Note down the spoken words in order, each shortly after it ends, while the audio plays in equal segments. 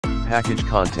Package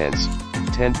contents: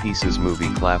 10 pieces movie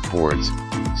clapboards,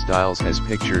 styles as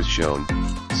pictures shown,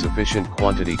 sufficient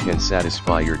quantity can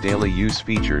satisfy your daily use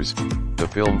features. The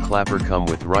film clapper come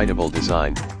with writable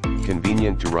design,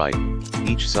 convenient to write,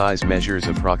 each size measures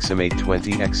approximate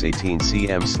 20 x 18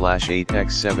 cm/8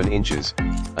 x 7 inches,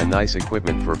 a nice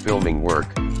equipment for filming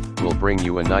work, will bring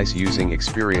you a nice using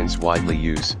experience widely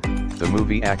used. The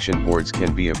movie action boards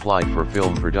can be applied for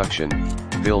film production,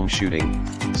 film shooting,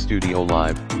 studio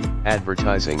live,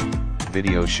 advertising,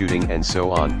 video shooting and so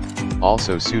on,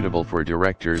 also suitable for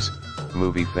directors,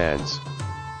 movie fans.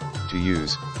 To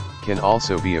use, can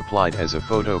also be applied as a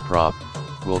photo prop,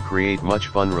 will create much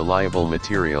fun reliable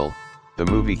material. The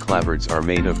movie clapboards are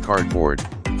made of cardboard,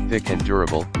 thick and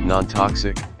durable,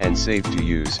 non-toxic, and safe to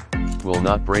use, will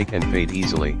not break and fade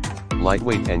easily,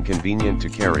 lightweight and convenient to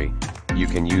carry, you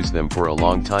can use them for a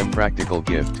long time. Practical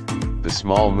gift. The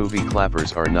small movie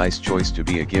clappers are nice choice to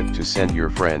be a gift to send your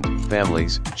friend,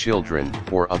 families, children,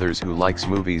 or others who likes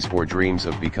movies or dreams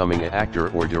of becoming an actor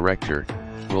or director,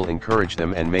 will encourage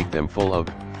them and make them full of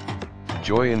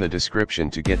joy. In the description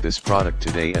to get this product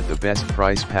today at the best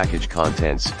price. Package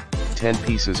contents: 10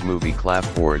 pieces movie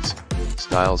clapboards,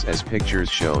 styles as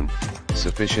pictures shown,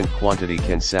 sufficient quantity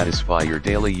can satisfy your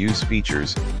daily use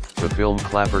features. The film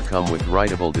clapper come with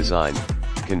writable design,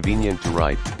 convenient to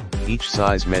write, each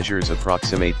size measures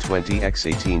approximate 20 x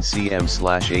 18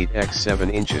 cm/8 x 7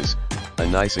 inches, a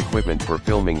nice equipment for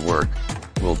filming work,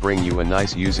 will bring you a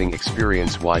nice using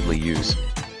experience widely used.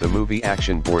 The movie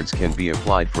action boards can be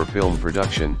applied for film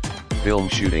production, film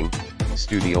shooting,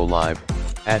 studio live,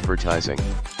 advertising,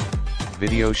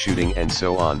 video shooting and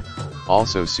so on,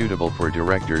 also suitable for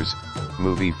directors,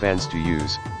 movie fans to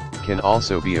use, can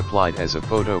also be applied as a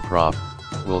photo prop,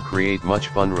 will create much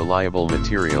fun reliable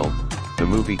material. The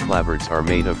movie clapboards are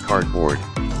made of cardboard,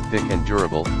 thick and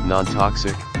durable,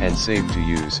 non-toxic, and safe to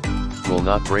use, will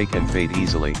not break and fade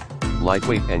easily,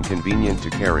 lightweight and convenient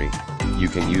to carry, you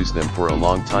can use them for a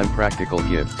long time. Practical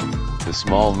gift. The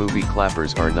small movie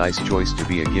clappers are nice choice to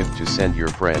be a gift to send your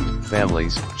friend,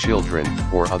 families, children,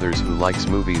 or others who likes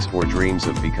movies or dreams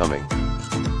of becoming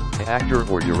an actor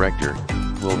or director,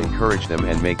 will encourage them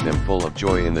and make them full of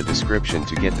joy. In the description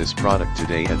to get this product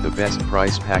today at the best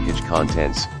price. Package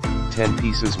contents: 10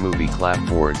 pieces movie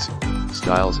clapboards,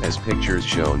 styles as pictures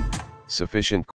shown, sufficient